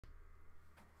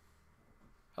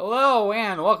Hello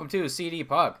and welcome to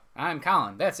CDPOG. I'm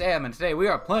Colin, that's Em, and today we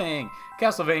are playing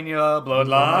Castlevania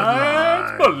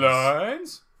Bloodlines.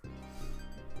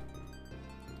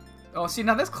 Oh, see,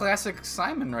 now that's classic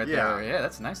Simon right there. Yeah,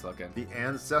 that's nice looking. The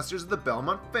ancestors of the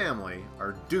Belmont family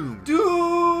are doomed.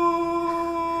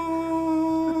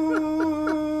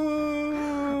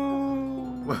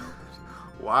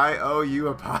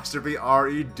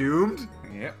 Y-O-U-apostrophe-R-E, doomed?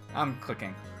 Yep, I'm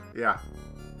clicking. Yeah.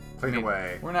 Click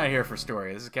away. We're not here for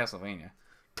story. This is Castlevania.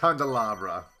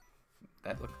 Candelabra.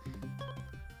 That look.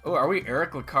 Oh, are we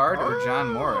Eric Lecard or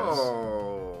John Morris?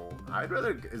 Oh, I'd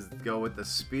rather go with the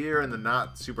spear and the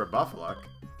not super buff look.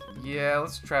 Yeah,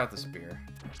 let's try out the spear.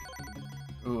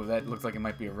 Ooh, that looks like it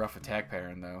might be a rough attack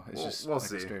pattern, though. It's just we'll like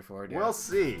see. Straightforward. Yeah. We'll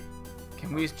see.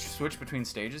 Can we switch between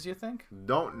stages, you think?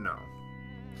 Don't know.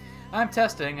 I'm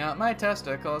testing out my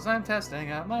testicles. I'm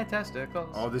testing out my testicles.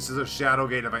 Oh, this is a shadow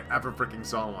gate if I ever freaking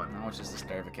saw one. No, it's just the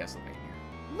start of a Castlevania.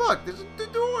 Look, there's a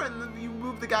door, and then you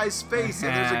move the guy's face,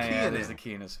 and there's a key in it. There's a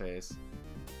key in his face.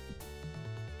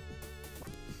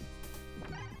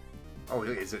 Oh,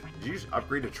 is it? Did you just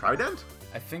upgrade to Trident?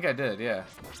 I think I did, yeah.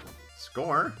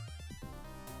 Score.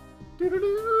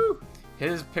 Doo-doo-doo.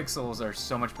 His pixels are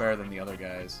so much better than the other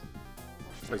guys.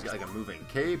 Oh, he's got like a moving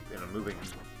cape and a moving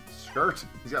skirt.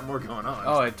 He's got more going on.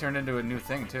 Oh, it turned into a new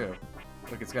thing too.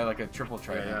 Look, it's got like a triple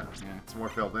trident. Yeah. It's more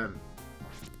filled in.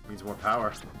 Means more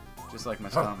power. Just like my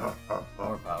stomach.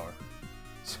 More power.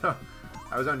 So,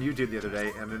 I was on YouTube the other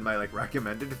day, and in my like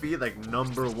recommended feed, like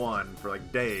 #1 for like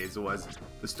days was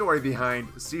the story behind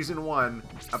Season 1,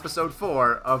 Episode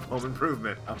 4 of Home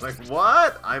Improvement. I was like,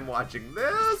 what? I'm watching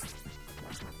this?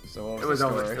 So what was the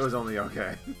story? It was only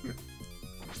okay.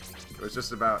 It was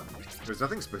just about, there's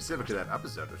nothing specific to that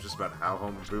episode. It was just about how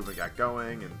Home Improvement got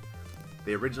going, and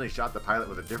they originally shot the pilot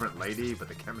with a different lady, but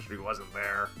the chemistry wasn't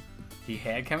there. He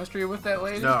had chemistry with that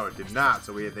lady? No, it did not.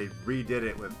 So they redid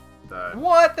it with the...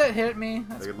 What? That hit me?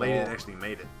 That's the lady that actually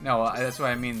made it. No, that's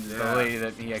what I mean. Yeah. The lady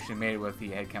that he actually made it with, he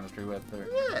had chemistry with. Or...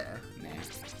 Yeah. Nah.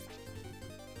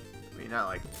 I mean, not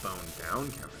like bone down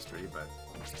chemistry, but,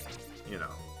 you know,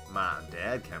 mom and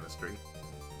dad chemistry.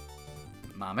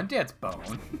 Mom and dad's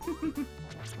bone.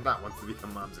 Not wants to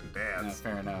become moms and dads. No,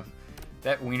 fair enough.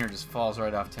 That wiener just falls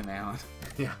right off Tim Allen.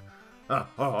 Yeah.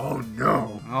 Oh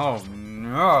no! Oh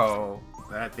no!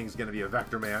 That thing's gonna be a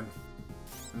Vector Man.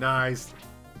 Nice.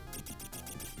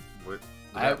 What?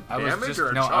 I was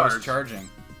charging.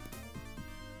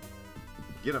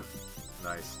 Get him.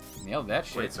 Nice. Nailed that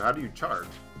shit. Wait, so how do you charge?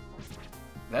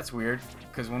 That's weird,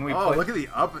 because when we look at the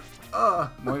up.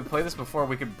 When we play this before,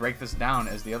 we could break this down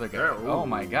as the other guy. There, oh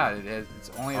my god,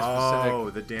 it's only a specific. Oh,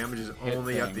 the damage is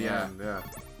only at the end. Yeah.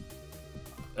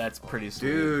 That's pretty sweet.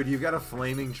 Dude, you've got a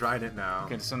flaming trident now.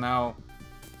 Okay, so now...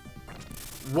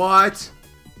 What?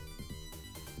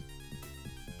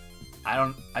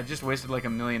 I just wasted like a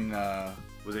million,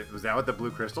 Was that what the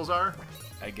blue crystals are?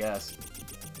 I guess.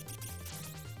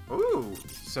 Ooh.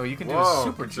 So you can do a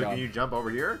super jump. So can you jump over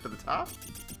here to the top?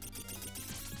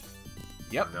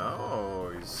 Yep.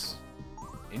 Nice.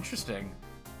 Interesting.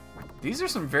 These are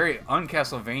some very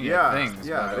un-Castlevania things,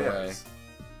 by the way.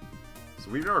 So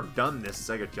we've never done this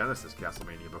Sega Genesis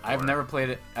Castlevania before. I've never played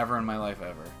it ever in my life,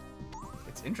 ever.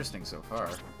 It's interesting so far.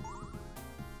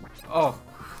 Oh,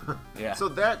 yeah. So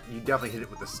that, you definitely hit it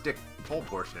with the stick pull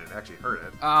portion and it actually hurt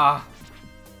it. Ah.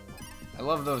 I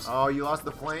love those. Oh, you lost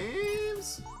the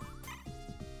flames?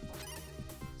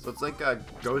 So it's like a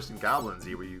Ghost and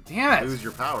Goblins-y where you lose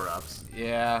your power-ups.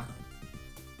 Yeah.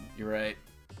 You're right.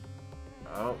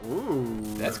 Oh, ooh.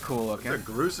 That's cool looking. It's a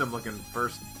gruesome looking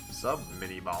first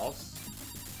sub-mini boss.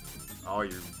 Oh,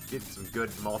 you're getting some good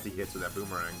multi-hits with that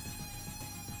boomerang.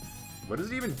 What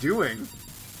is it even doing?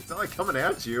 It's not like coming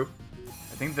at you.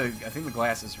 I think the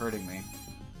glass is hurting me.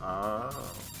 Oh.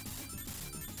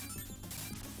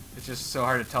 It's just so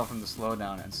hard to tell from the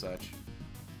slowdown and such.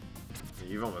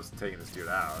 You've almost taken this dude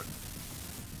out.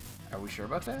 Are we sure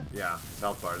about that? Yeah, his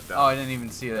health bar is down. Oh, I didn't even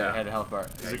see that it had a health bar.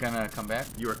 Is it gonna come back?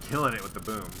 You are killing it with the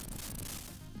boom.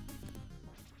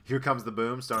 Here Comes the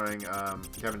Boom, starring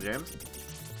Kevin James.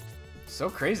 So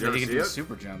crazy that he can do a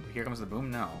super jump. Here Comes the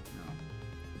Boom? No.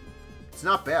 It's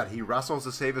not bad. He wrestles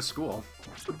to save his school.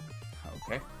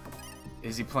 Okay.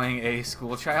 Is he playing a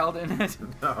school child in it?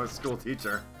 No, a school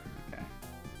teacher. Okay.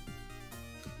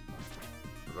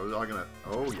 Are those all gonna...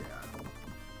 Oh, yeah.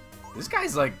 This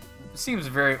guy's, like, seems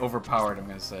very overpowered, I'm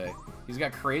gonna say. He's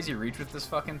got crazy reach with this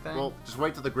fucking thing. Well, just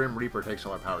wait till the Grim Reaper takes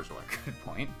all our powers away. Good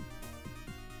point.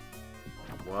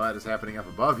 What is happening up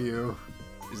above you?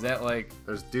 Is that, like...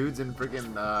 There's dudes in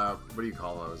freaking, what do you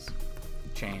call those?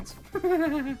 Chains.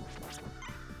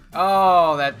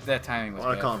 Oh, that timing was I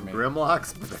want bad to call for them me.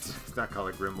 Grimlocks, but it's not called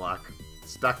a Grimlock.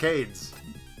 Stockades.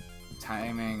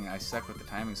 Timing, I suck with the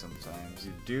timing sometimes.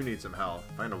 You do need some help.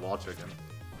 Find a wall chicken.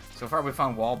 So far we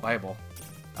found Wall Bible.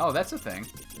 Oh, that's a thing.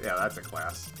 Yeah, that's a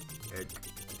class.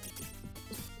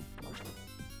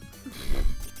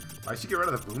 I should get rid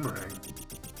of the boomerang.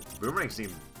 Boomerang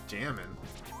seemed jamming.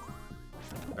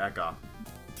 Back off.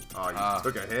 Oh, you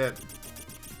took a hit.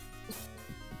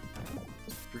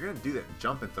 If you're gonna do that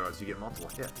jump and throws, you get multiple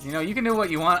hits. You know, you can do what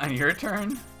you want on your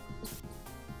turn.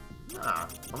 Nah,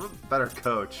 I'm a better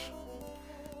coach.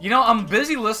 You know, I'm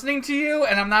busy listening to you,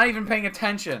 and I'm not even paying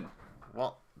attention.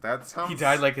 Well, that sounds He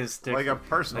died like his stick. like a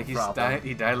personal problem.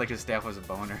 He died like his staff was a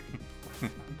boner.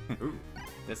 Ooh.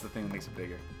 That's the thing that makes it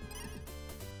bigger.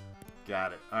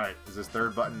 Got it. Alright, is this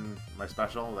third button my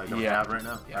special that I don't Yeah. have right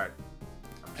now? Yeah. Alright.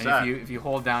 I'm And set. if you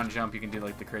hold down jump, you can do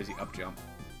like the crazy up jump.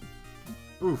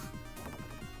 Oof.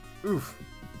 Oof.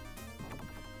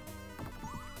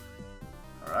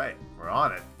 Alright, we're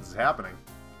on it. This is happening.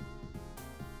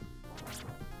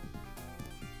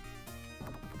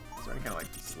 Is there any kind of like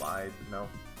slide? No.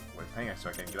 Wait, hang on so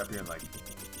I can get up here and like...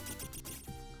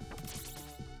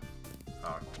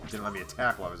 Oh, it didn't let me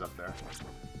attack while I was up there.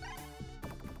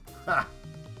 Ha!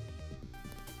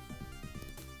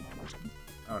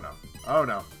 Oh no. Oh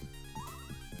no.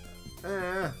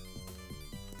 Oh,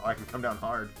 I can come down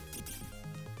hard.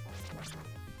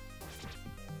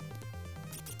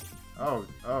 Oh,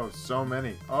 so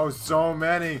many. Oh, so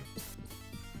many.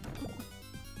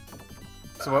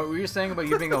 So what were you saying about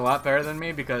you being a lot better than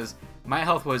me? Because my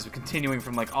health was continuing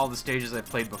from like all the stages I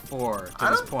played before to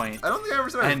this point. I don't think I ever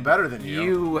said I was better than you.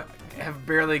 You have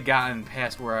barely gotten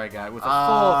past where I got with a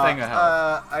full thing of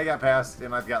health. I got past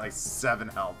and I've got like 7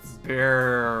 health.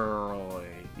 Barely.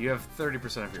 You have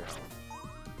 30% of your health.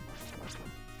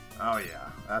 Oh yeah,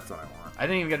 that's what I want. I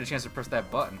didn't even get a chance to press that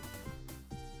button.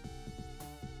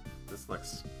 This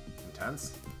looks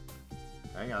intense.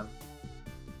 Hang on.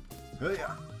 Oh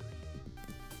yeah.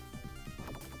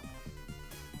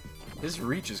 His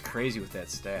reach is crazy with that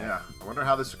staff. Yeah. I wonder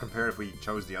how this would compare if we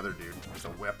chose the other dude with the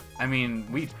whip. I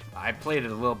mean, I played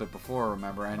it a little bit before,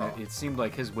 remember, and Oh. it seemed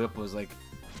like his whip was like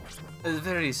a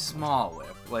very small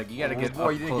whip. Like you got to get boy,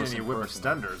 up you didn't close get any and whip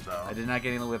personal. extenders though. I did not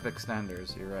get any whip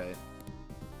extenders. You're right.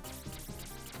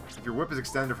 If your whip is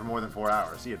extended for more than 4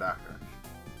 hours, see a doctor.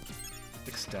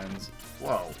 Extends.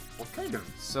 Whoa. What kind of...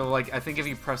 So like I think if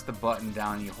you press the button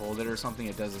down and you hold it or something,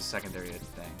 it does a secondary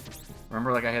thing.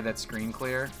 Remember, like I had that screen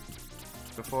clear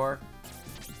before?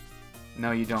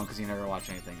 No, you don't, because you never watch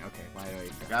anything. Okay, why do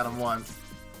I... Got him once.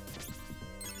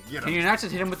 Get him. Can you not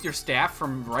just hit him with your staff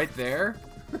from right there?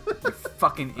 You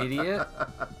fucking idiot.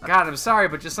 God, I'm sorry,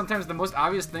 but just sometimes the most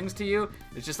obvious things to you,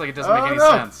 it's just like it doesn't make any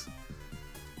sense.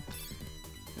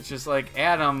 It's just like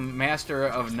Adam, master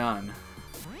of none.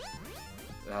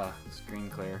 Screen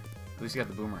clear. At least you got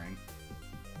the boomerang.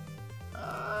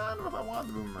 I don't know if I want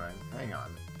the boomerang. Hang on.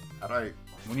 How do I...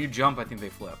 When you jump, I think they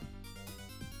flip.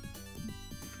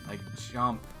 Like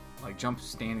jump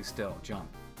standing still. Jump.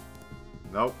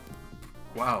 Nope.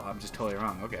 Wow, I'm just totally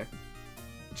wrong. Okay.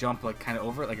 Jump like kind of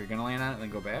over it, like you're gonna land on it, and then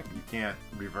go back. You can't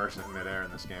reverse it midair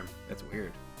in this game. That's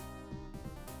weird.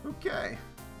 Okay.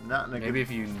 Not in a Maybe good...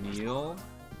 if you kneel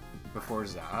before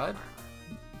Zod.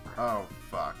 Oh,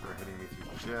 fuck. They're hitting me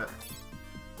through shit.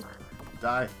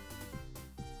 Die.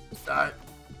 Die.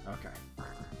 Okay.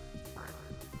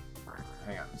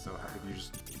 Hang on. So if you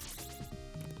just...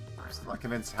 I'm still not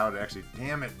convinced how to actually...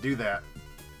 Damn it, do that.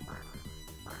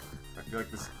 I feel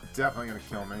like this is definitely gonna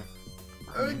kill me.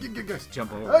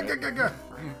 Jump over it.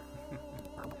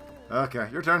 Okay,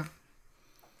 your turn.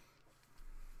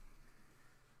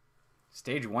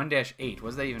 Stage 1-8. What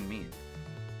does that even mean?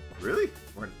 Really?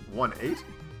 We're in 1-8?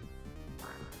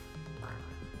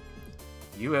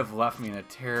 You have left me in a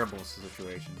terrible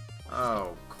situation.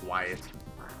 Oh, quiet.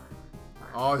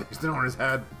 Oh, there's no on his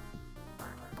head.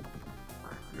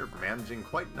 You're managing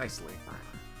quite nicely.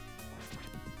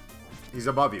 He's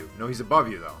above you. No, he's above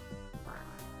you, though.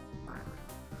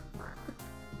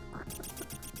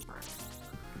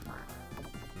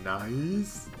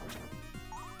 Nice.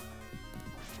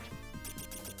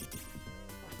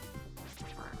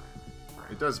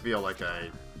 It does feel like a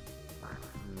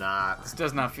not This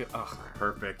does not feel... Ugh.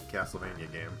 perfect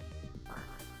Castlevania game.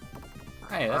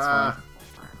 Hey, that's fine.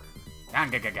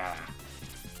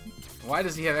 Why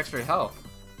does he have extra health?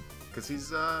 Because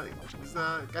he's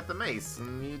got the mace,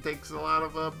 and he takes a lot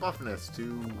of buffness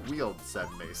to wield said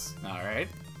mace. Alright.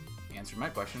 Answer my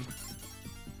question.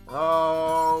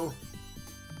 Oh!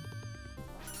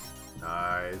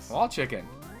 Nice. Wall chicken.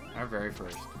 Our very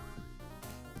first.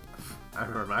 I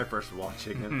remember my first wall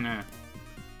chicken. Nah.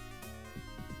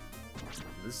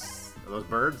 This are those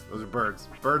birds? Those are birds.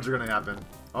 Birds are gonna happen.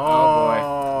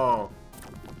 Oh, boy.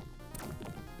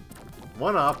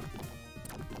 One up.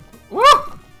 Woo!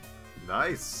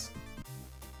 Nice.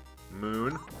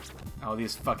 Moon. Oh,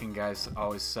 these fucking guys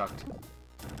always sucked.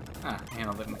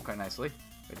 Handled it quite nicely,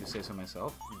 if I do say so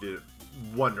myself. You did it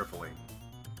wonderfully.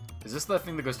 Is this the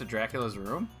thing that goes to Dracula's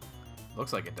room?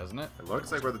 Looks like it, doesn't it? It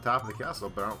looks like we're at the top of the castle,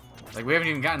 but I don't... Like, we haven't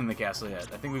even gotten in the castle yet.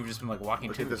 I think we've just been, like,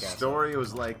 walking to the castle. The story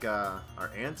was like, our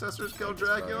ancestors killed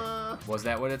Dracula. Was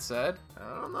that what it said?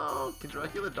 I don't know. Can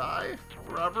Dracula die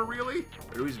forever, really?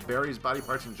 Or do we just bury his body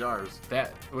parts in jars? That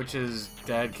which is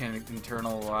dead can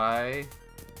eternal lie.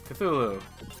 Cthulhu.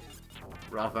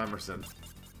 Ralph Emerson.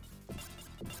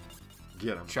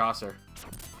 Get him. Chaucer.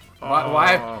 Oh.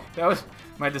 Why? That was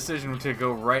my decision to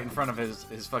go right in front of his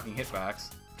fucking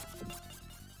hitbox.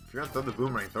 If you're gonna throw the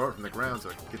boomerang, throw it from the ground so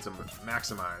it gets him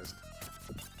maximized.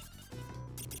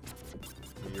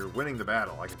 You're winning the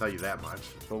battle, I can tell you that much.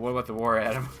 But what about the war,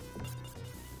 Adam?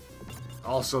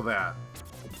 Also that.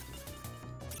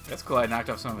 That's cool. I knocked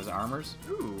off some of his armors.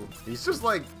 Ooh, he's just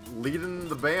like leading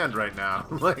the band right now.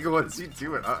 Like, what's he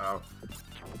doing? Uh-oh.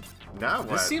 Now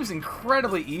what? This seems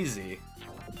incredibly easy.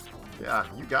 Yeah,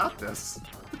 you got this.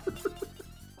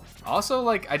 Also,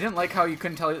 like, I didn't like how you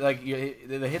couldn't tell, like,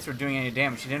 the hits were doing any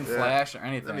damage. She didn't flash or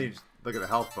anything. Let me look at the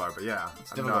health bar, but yeah. It's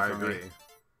difficult I for me. agree.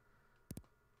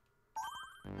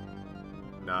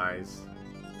 Nice.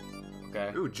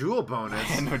 Okay. Ooh, jewel bonus. I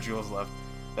had no jewels left.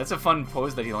 That's a fun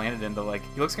pose that he landed into. Like,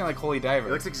 he looks kind of like Holy Diver.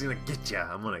 He looks like he's gonna get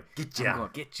ya. I'm gonna get ya. I'm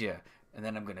gonna get ya, and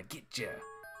then I'm gonna get ya.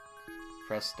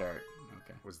 Press start.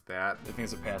 Okay. Was that? I think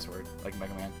it's a password, like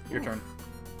Mega Man. Your turn.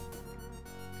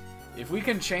 If we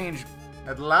can change...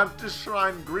 Atlantis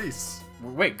Shrine, Greece.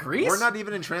 Wait, Greece? We're not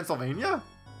even in Transylvania?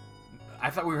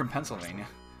 I thought we were in Pennsylvania.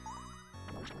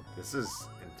 This is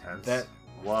intense.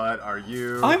 What are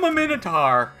you? I'm a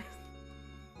Minotaur!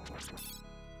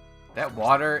 That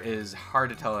water is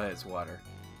hard to tell that it's water.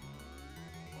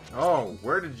 Oh,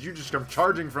 where did you just come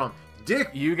charging from? Dick!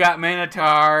 You got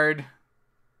Minotaured!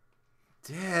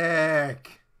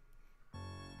 Dick!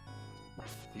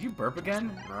 Did you burp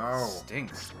again? No.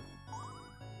 Stinks.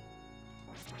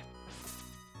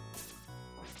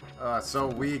 So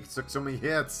weak. Took so many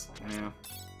hits. Yeah.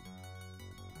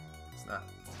 It's not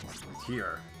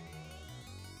here.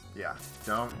 Yeah.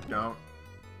 Don't.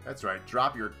 That's right.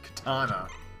 Drop your katana.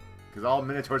 Because all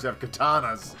Minotaurs have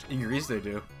katanas. In Greece they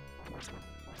do.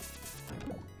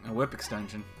 A whip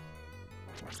extension.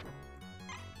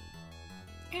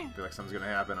 I feel like something's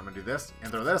gonna happen. I'm gonna do this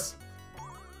and throw this.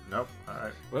 Nope.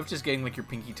 Alright. What if just getting like your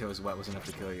pinky toes wet was enough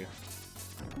to kill you?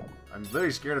 I'm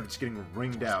literally scared of just getting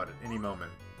ringed out at any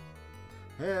moment.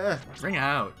 Eh. Ring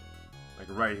out. Like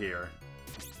right here.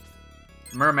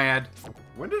 Mermaid.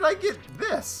 When did I get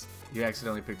this? You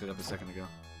accidentally picked it up a second ago.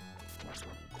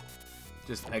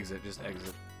 Just exit, just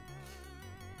exit.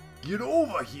 Get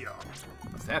over here!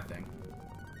 What's that thing?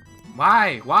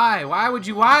 Why? Why would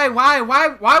you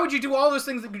why would you do all those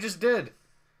things that you just did?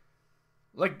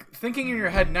 Like, thinking in your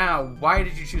head now, why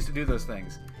did you choose to do those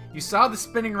things? You saw the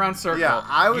spinning around circle. Yeah,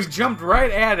 I was... You jumped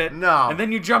right at it. No. And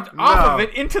then you jumped off of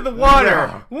it into the water.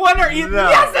 No. What are you... No.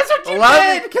 Yes, that's what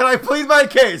you did! Can I plead my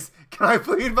case? Can I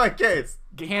plead my case?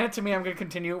 Hand it to me, I'm going to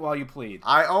continue it while you plead.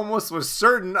 I almost was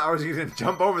certain I was going to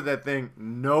jump over that thing.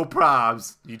 No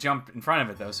probs. You jumped in front of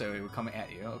it, though, so it would come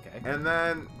at you. Okay. And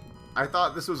then I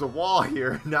thought this was a wall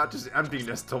here, not just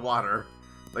emptiness to water.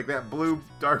 Like that blue,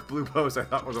 dark blue post I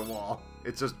thought was a wall.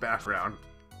 It's just background.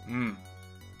 Hmm.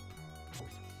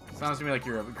 Sounds to me like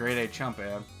you're a grade A chump,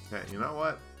 Ab. Hey, you know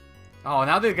what? Oh,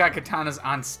 now they've got katanas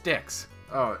on sticks.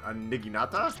 Oh, a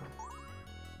Niginata?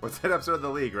 What's that episode of The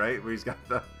League, right? Where he's got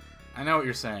the... I know what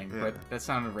you're saying, Yeah. but that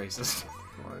sounded racist.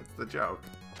 Well, it's the joke.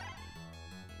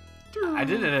 I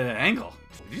did it at an angle.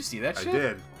 Did you see that shit? I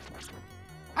did.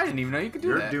 I didn't even know you could do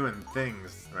You're that. doing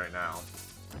things right now.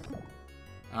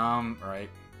 Right.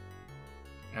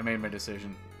 I made my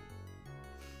decision.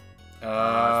 It's the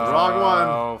wrong one.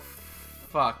 Oh,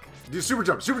 fuck. Do super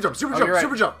jump, super jump, super Oh, jump, you're right.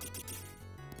 super jump.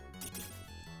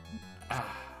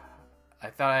 I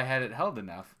thought I had it held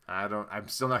enough. I'm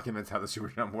still not convinced how the super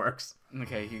jump works.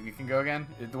 Okay, you can go again.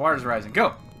 The water's rising.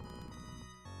 Go!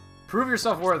 Prove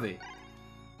yourself worthy.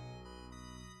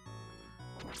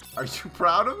 Are you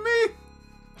proud of me?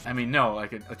 I mean, no,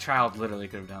 like a child literally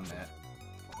could have done that.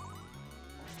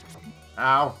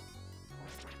 Ow.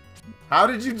 How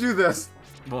did you do this?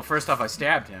 Well, first off, I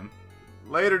stabbed him.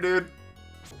 Later, dude.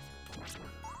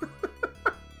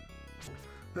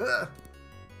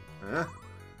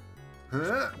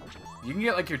 You can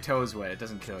get like your toes wet. It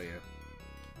doesn't kill you.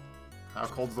 How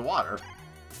cold's the water?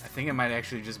 I think it might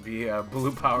actually just be a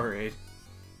blue Powerade.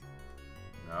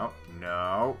 No.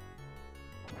 No.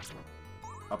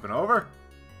 Up and over.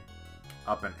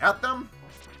 Up and at them.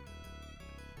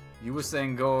 You were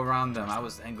saying go around them. I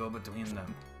was saying go between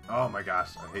them. Oh my gosh,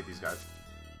 I hate these guys.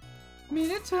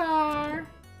 Minotaur.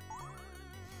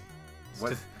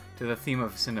 What? To the theme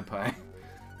of Cinepi.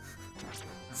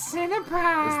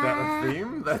 Cinepi. Is that a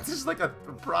theme? That's just like a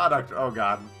product. Oh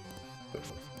god.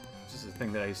 Just a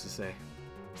thing that I used to say.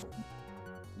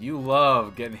 You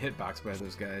love getting hitboxed by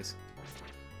those guys.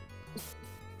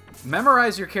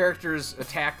 Memorize your character's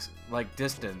attacks like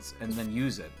distance and then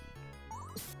use it.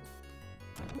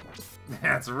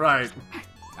 That's right.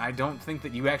 I don't think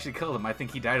that you actually killed him. I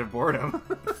think he died of boredom.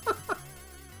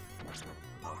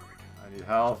 I need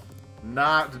health.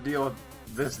 Not to deal with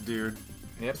this dude.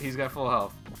 Yep, he's got full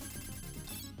health.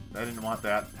 I didn't want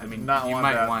that. I mean, did not you want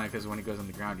might that. want it because when he goes on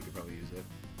the ground, you could probably use it.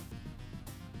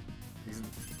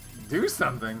 Do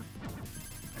something.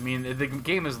 I mean, the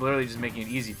game is literally just making it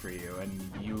easy for you,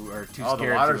 and you are too Oh, the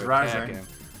scared water's to attack rising. him.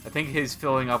 I think he's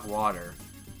filling up water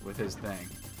with his thing.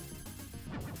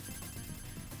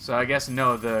 So I guess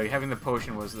no, having the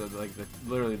potion was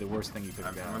literally the worst thing you could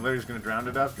have I'm done. literally just gonna drown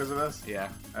to death because of this. Yeah.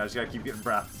 I just gotta keep getting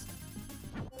breaths.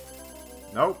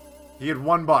 Nope. He had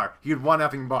one bar. He had one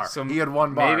effing bar. So he had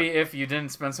one bar. Maybe if you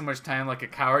didn't spend so much time like a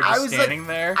coward just standing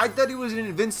there. I thought he was in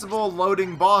invincible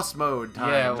loading boss mode time,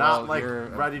 Yeah, well, not like you're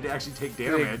ready to actually take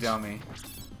Big damage. dummy.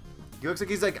 He looks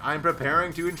like he's like, I'm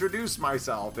preparing to introduce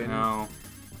myself. And No.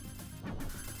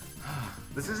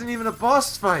 this isn't even a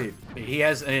boss fight. He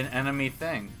has an enemy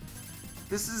thing.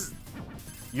 This is...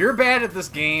 You're bad at this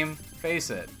game.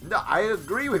 Face it. No, I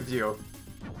agree with you.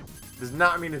 Does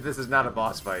not mean that this is not a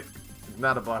boss fight. It's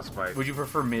not a boss fight. Would you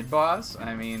prefer mid-boss?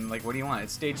 I mean, like, what do you want?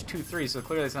 It's stage 2-3, so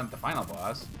clearly it's not the final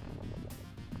boss.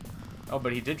 Oh,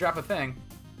 but he did drop a thing.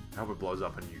 I hope it blows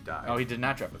up and you die. Oh, he did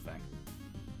not drop a thing.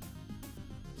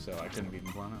 So I couldn't beat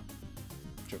him blown up.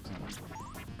 Joke's on me.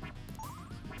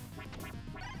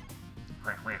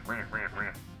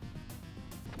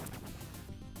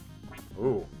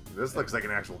 Ooh, this looks like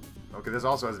an actual... Okay, this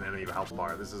also has an enemy health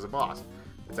bar. This is a boss.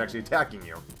 It's actually attacking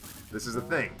you. This is a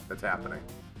thing that's happening.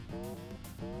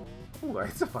 Ooh,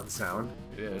 that's a fun sound.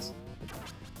 It is.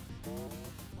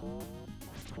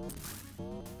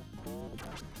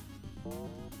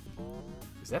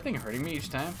 Is that thing hurting me each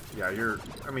time? Yeah, you're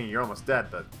almost dead,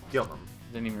 but kill him.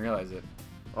 Didn't even realize it.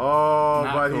 Oh,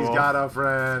 Not but he's cool. got a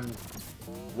friend.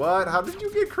 What? How did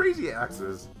you get crazy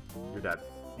axes? You're dead.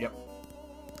 Yep.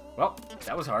 Well,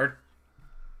 that was hard.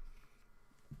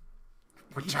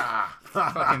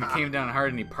 Fucking came down hard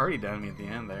and he partied on me at the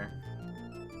end there.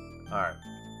 Alright.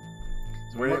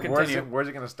 So we'll continue. Where's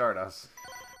it gonna start us?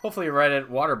 Hopefully right at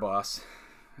Water Boss.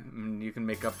 And you can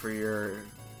make up for your,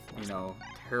 you know,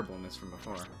 terribleness from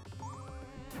before.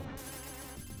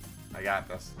 I got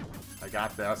this. I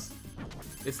got this.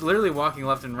 It's literally walking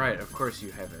left and right. Of course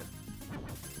you have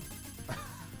it.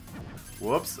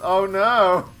 Whoops. Oh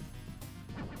no!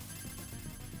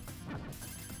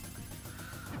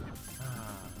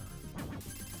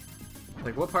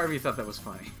 Like, what part of you thought that was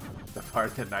funny? The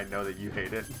part that I know that you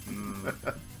hate it.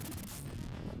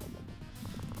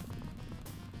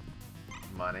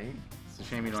 Money. It's a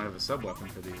shame you don't have a sub-weapon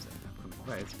for these upcoming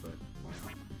fights, but,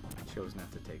 you know, chose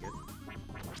not to take it.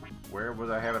 Where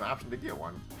would I have an option to get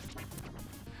one?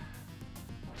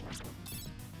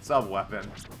 Sub-weapon.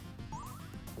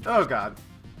 Oh god.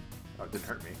 Oh, it didn't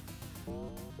hurt me.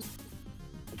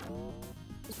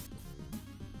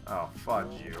 Oh, fudge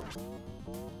you.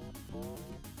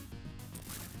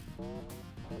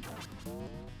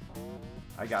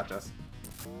 I got this.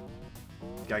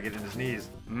 Gotta get in his knees.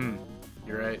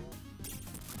 You're right.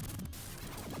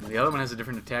 And the other one has a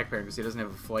different attack pattern because he doesn't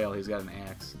have a flail, he's got an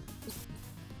axe.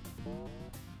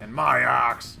 And my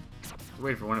ox! Just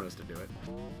waiting for one of us to do it.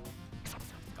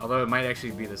 Although it might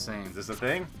actually be the same. Is this a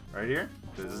thing? Right here?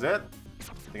 This is it?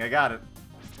 I think I got it.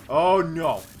 Oh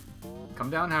no! Come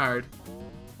down hard.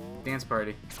 Dance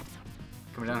party.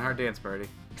 Come down hard dance party.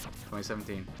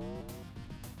 2017.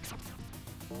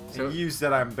 So And you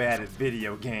said I'm bad at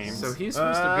video games. So he's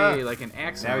supposed to be like an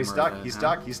axe Now he's armor stuck, then, he's huh?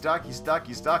 stuck, he's stuck, he's stuck,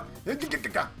 he's stuck.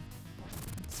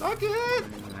 Suck it!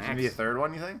 He's an Maybe a axe- third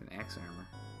one, you think? An axe armor.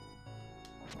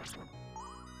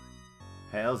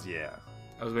 Hells yeah.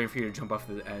 I was waiting for you to jump off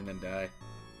the end and die.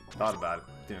 Thought about it.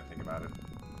 Didn't think about it.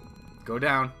 Go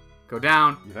down. Go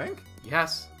down. You think?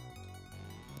 Yes.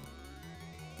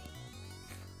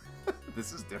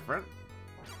 This is different.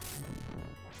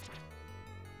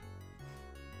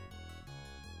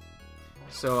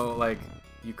 So, like,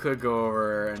 you could go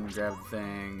over and grab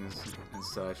things and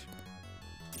such.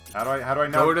 How do I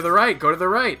know? Go to the right. Go to the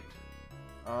right.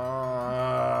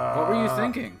 What What were you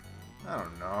thinking? I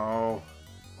don't know.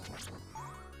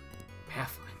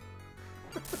 Baffling.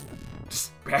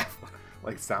 Just baffling.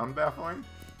 Like sound baffling?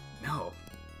 No.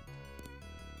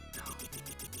 No.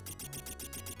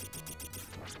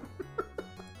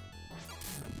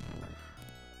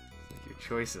 Like your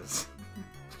choices.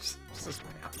 Just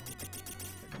baffling.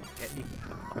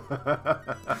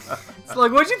 It's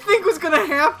like, what'd you think was gonna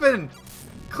happen?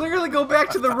 Clearly go back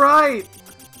to the right.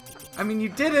 I mean, you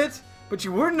did it, but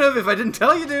you wouldn't have if I didn't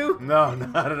tell you to. No,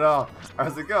 not at all. I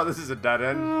was like, oh, this is a dead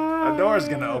end. A door's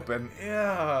gonna open.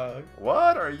 Yeah.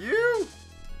 What are you?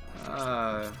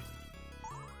 I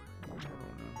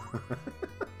don't know.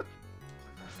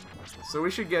 So we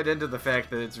should get into the fact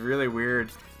that it's really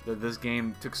weird that this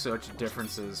game took such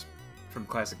differences from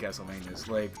classic Castlevanias.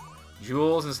 Like,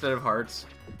 jewels instead of hearts.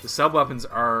 The sub-weapons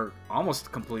are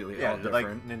almost completely all did,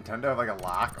 different. like, Nintendo have, like, a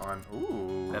lock on...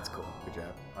 Ooh. That's cool. Good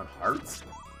job. On hearts?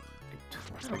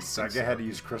 I Like, Sega had to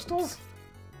use crystals?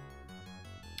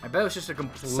 I bet it was just a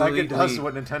completely... Sega does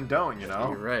what Nintendo don't, you know?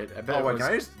 You're right. I bet Oh, it wait, was...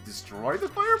 can I just destroy the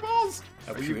fireballs?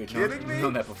 I Are wish you we had kidding me?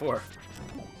 known that before.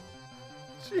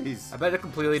 Jeez. I bet a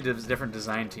completely different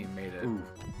design team made it. Ooh.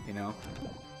 You know?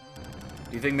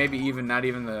 Do you think maybe not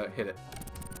even the... Hit it.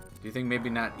 Do you think maybe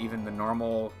not even the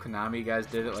normal Konami guys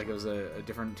did it? Like it was a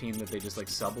different team that they just like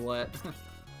sublet?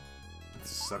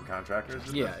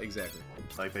 Subcontractors? Yeah, exactly.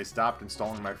 Like they stopped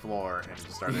installing my floor and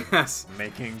just started Yes.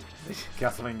 making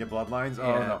Castlevania Bloodlines?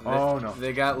 Oh Yeah, no. Oh no.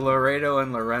 They got Loredo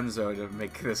and Lorenzo to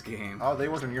make this game. Oh, they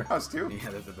work in your house too? Yeah,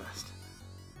 they're the best.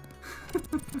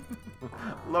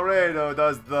 Loredo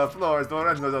does the floors,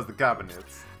 Lorenzo does the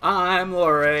cabinets. I'm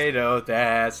Loredo,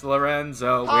 that's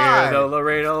Lorenzo. Hi. We're the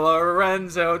Loredo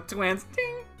Lorenzo twins.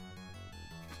 Ding.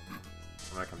 I'm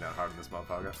gonna come down hard on this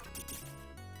motherfucker. I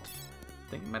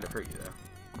think it might have hurt you though.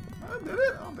 Did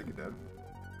it? I don't think it did.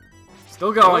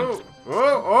 Still going.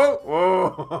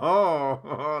 Oh,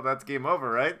 that's game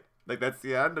over, right? Like that's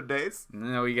the end of days?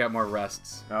 No, you got more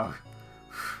rests. Oh.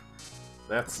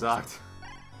 That sucked.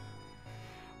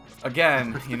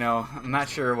 Again, you know, I'm not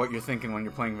sure what you're thinking when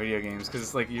you're playing video games, because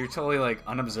it's like you're totally like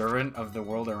unobservant of the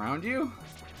world around you.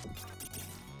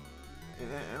 You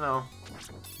know.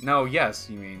 No, yes,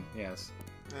 you mean yes.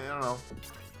 I don't know.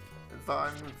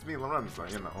 It's me, Lorenzo,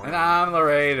 you know. And I'm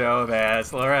Loredo,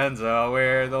 that's Lorenzo.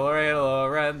 We're the Loredo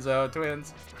Lorenzo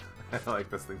twins. I like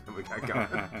this thing that we got going.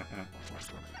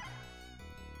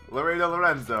 Loredo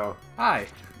Lorenzo. Hi.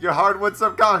 You're hardwood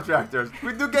subcontractors.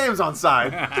 We do games on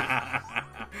side.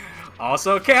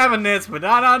 Also cabinets, but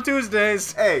not on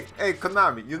Tuesdays. Hey,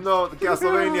 Konami, you know the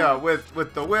Castlevania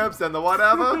with the whips and the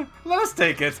whatever? Let us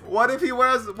take it. What if he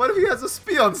has a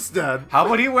spear instead? How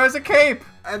about he wears a cape?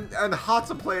 And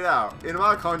hearts are played out. In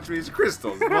my country, it's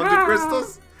crystals. You want to do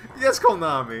crystals? Yes,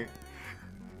 Konami.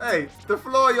 Hey, the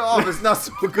floor of your office not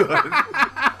so good.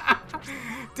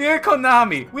 Dear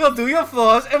Konami, we'll do your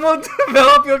floors and we'll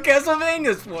develop your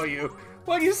Castlevanias for you.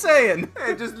 What are you saying?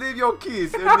 Hey, just leave your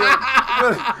keys and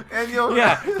your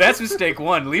Yeah, that's mistake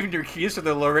one. Leaving your keys to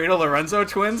the Loredo Lorenzo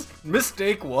twins?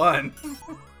 Mistake one.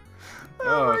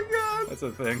 Oh my god. That's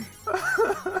a thing.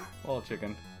 All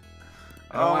chicken.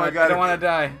 Oh my god. I don't want to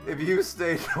die. If you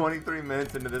stayed 23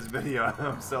 minutes into this video,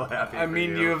 I'm so happy. I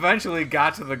mean, you eventually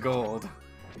got to the gold.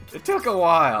 It took a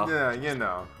while. Yeah, you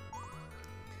know.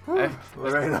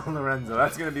 Loredo Lorenzo,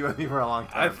 that's gonna be with me for a long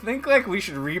time. I think like we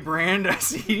should rebrand our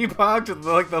CDPOG to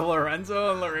like the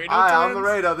Lorenzo and Loredo Hi, twins. I'm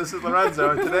Loredo, this is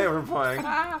Lorenzo, and today we're playing.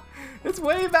 It's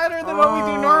way better than what we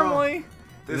do normally.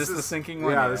 Is this the sinking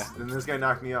one? Yeah, this guy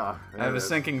knocked me off. I have a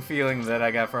sinking feeling that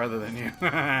I got farther than you.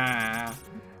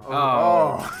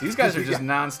 Oh. These guys are just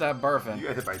non-stop barfing. You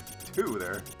got hit by 2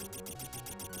 there.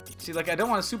 See, like I don't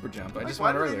want a super jump. I just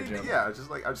why want a do they regular need jump. Yeah, it's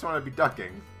just like I just want to be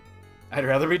ducking. I'd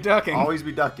rather be ducking. Always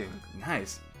be ducking.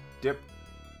 Nice. Dip,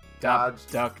 Dodge,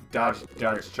 dodge, duck, dodge,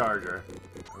 dart. charger.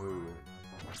 Ooh.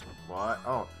 What?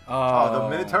 Oh, Oh. the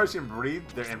Minotaurs can breathe.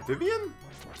 They're amphibian.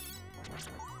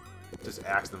 Just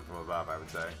axe them from above, I would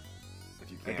say.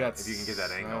 If you can, if you can get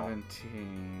that angle.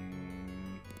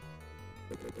 17.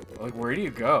 Like, where do you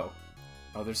go?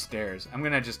 Oh, there's stairs. I'm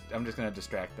just gonna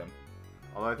distract them.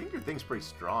 Although I think your thing's pretty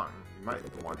strong. You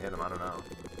might one hit them. I don't know.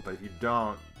 But if you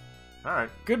don't, all right.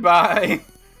 Goodbye.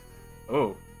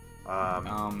 Oh.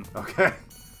 Okay.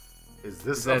 Is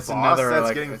this That's a boss another that's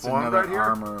like getting it's formed another right here?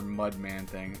 armor mudman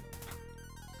thing.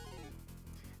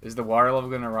 Is the water level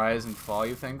gonna rise and fall?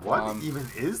 You think? What even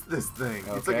is this thing?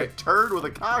 It's like okay. a turd with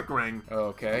a cock ring.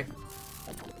 Okay.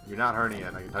 You're not hurting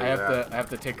it. I can tell you that. I have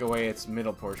to take away its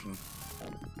middle portion.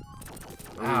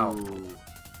 Ooh. Ow.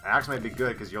 Axe might be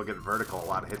good because you'll get vertical a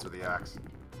lot of hits with the axe.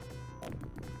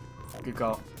 Good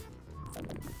call.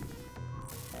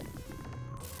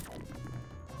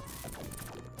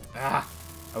 Ah,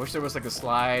 I wish there was like a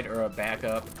slide or a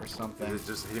backup or something. Is it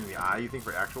just hitting the eye, you think,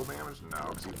 for actual damage? No,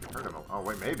 because you can hurt him. Oh,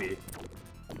 wait, maybe.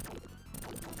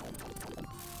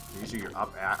 Usually you're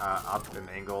up and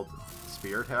angled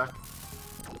spear attack.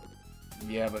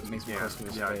 Yeah, but it makes me close to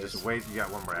his face. Just wait. You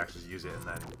got one more action to use it and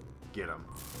then get him.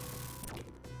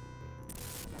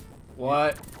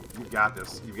 What? You've got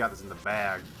this. You've got this in the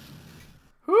bag.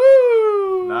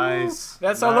 Woo! Nice.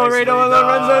 That's how Loredo and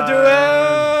Lorenzo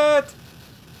do it!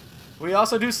 We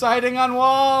also do sighting on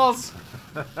walls!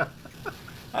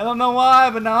 I don't know why,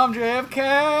 but now I'm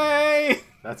JFK!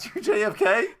 That's your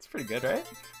JFK? It's pretty good, right?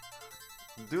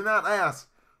 Do not ask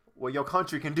what your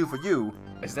country can do for you.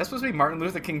 Is that supposed to be Martin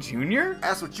Luther King Jr.?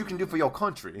 Ask what you can do for your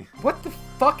country. What the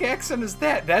fuck accent is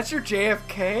that? That's your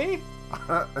JFK?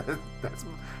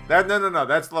 No.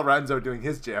 That's Lorenzo doing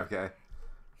his JFK.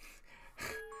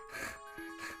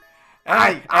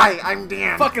 I'm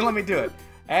Dan. Fucking let me do it.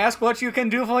 Ask what you can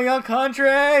do for your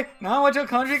country, not what your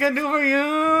country can do for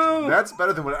you. That's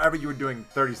better than whatever you were doing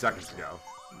 30 seconds ago.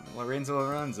 Lorenzo.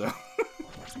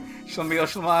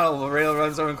 Loredo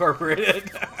Lorenzo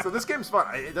Incorporated. So this game's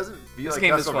fun. It doesn't feel like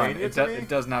Castlevania Castlevania to me. It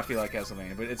does not feel like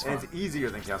Castlevania, but it's fun. And it's easier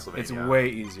than Castlevania. It's way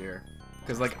easier.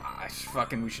 Cause like,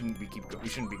 we shouldn't be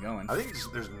going. I think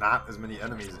there's not as many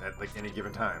enemies at like any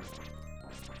given time.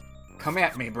 Come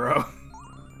at me, bro.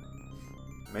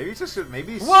 Maybe it's just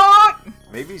what?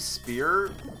 Maybe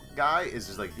spear guy is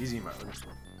just like easy mode.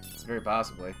 It's very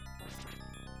possibly.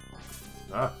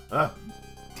 Damn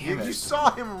it! You saw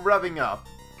him revving up.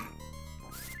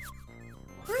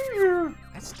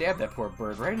 I stabbed that poor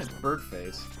bird right in his bird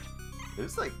face.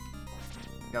 It's like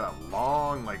got a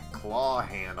long like claw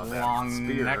hand on that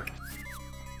spear. Neck.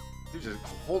 Dude, just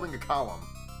holding a column.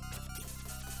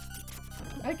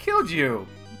 I killed you.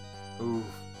 Ooh.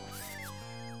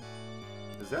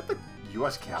 Is that the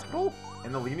U.S. Capitol?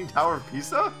 In the Leaning Tower of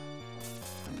Pisa?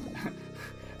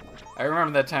 I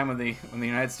remember that time when the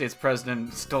United States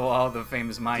president stole all the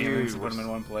famous monuments and put them in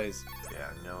one place. Yeah,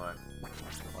 you know what?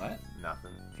 What?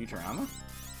 Nothing. Futurama?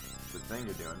 The thing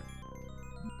you're doing.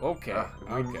 Okay.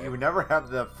 You would never have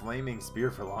the flaming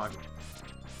spear for long.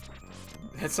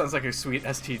 That sounds like a sweet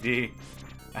STD.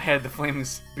 I had the flaming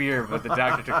spear, but the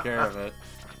doctor took care of it.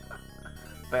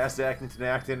 Fast acting,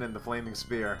 Tinactin, and the flaming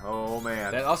spear. Oh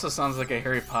man. That also sounds like a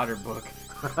Harry Potter book.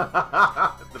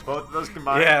 The both of those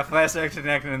combined? Yeah, Fast acting,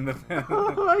 Tinactin, and the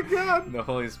oh my god. the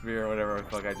Holy Spear, or whatever the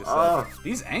fuck I just said.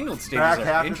 These angled stages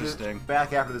are interesting.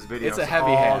 Back after this video. It's a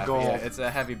heavy half. Gold. Yeah, it's a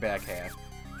heavy back half.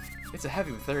 It's a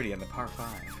heavy 30 on the par 5.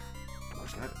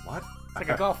 What? It's like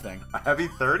a golf thing. A heavy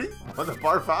 30? On the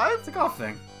par 5? It's a golf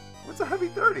thing. What's a heavy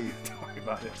 30? Don't worry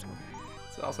about it.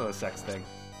 It's also a sex thing.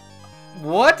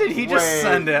 What did he just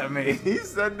send at me? He's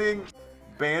sending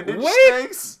bandage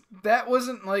snakes? That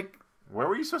wasn't like... Where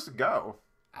were you supposed to go?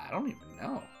 I don't even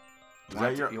know.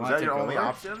 Was that your only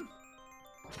option?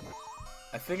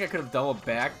 I think I could have double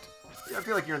backed. Yeah, I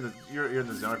feel like you're in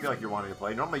the zone. I feel like you're wanting to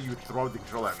play. Normally you throw the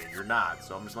control at me. You're not,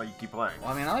 so I'm just letting you keep playing.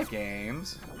 Well, I mean, I like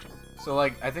games. So,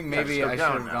 like, I think maybe I should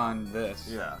have gone this.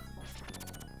 Yeah.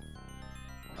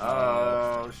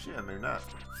 Oh, shit, maybe not.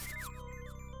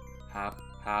 Hop,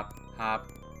 hop, hop.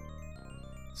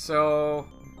 So,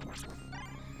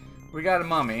 we got a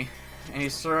mummy, and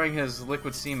he's throwing his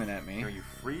liquid semen at me. Can you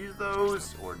freeze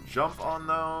those, or jump on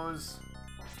those?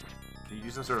 Can you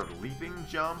do some sort of leaping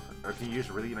jump? Or can you just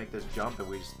really make this jump and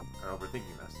we just are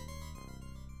overthinking this?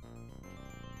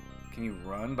 Can you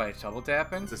run by double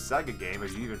tapping? It's a Sega game.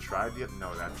 Have you even tried the...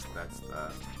 No, that's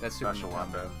the special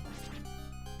weapon.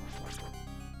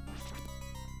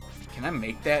 Can I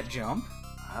make that jump?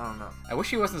 I don't know. I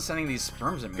wish he wasn't sending these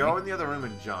sperms at me. Go in the other room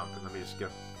and jump, and let me just get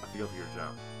a feel for your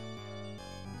jump.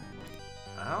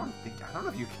 I don't know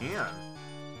if you can.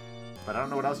 But I don't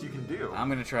know what else you can do. I'm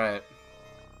gonna try it.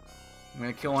 I'm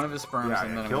gonna kill one of his sperms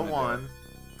and then kill one.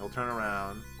 He'll turn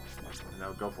around.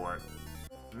 No, go for it.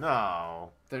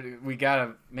 No. We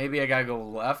gotta... Maybe I gotta go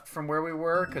left from where we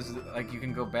were, because, like, you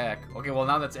can go back. Okay, well,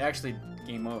 now that's actually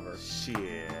game over.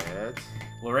 Shit.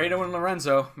 Loredo and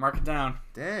Lorenzo. Mark it down.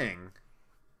 Dang.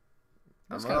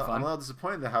 That's kind of fun. I'm a little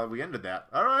disappointed at how we ended that.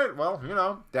 Alright, well, you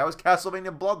know, that was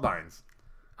Castlevania Bloodlines.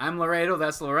 I'm Loredo,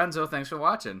 that's Lorenzo. Thanks for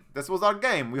watching. This was our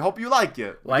game. We hope you like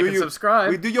it. Like and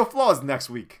subscribe. We do your flaws next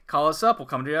week. Call us up. We'll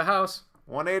come to your house.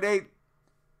 188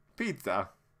 Pizza.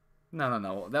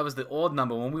 No. That was the old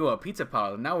number when we were a pizza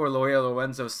parlor. Now we're Loredo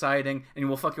Lorenzo siding, and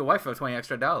we'll fuck your wife for $20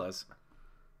 extra.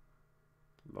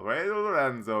 Loredo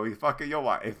Lorenzo, we fucking your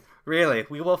wife. Really,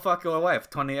 we will fuck your wife.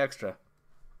 $20 extra.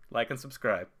 Like and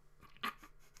subscribe.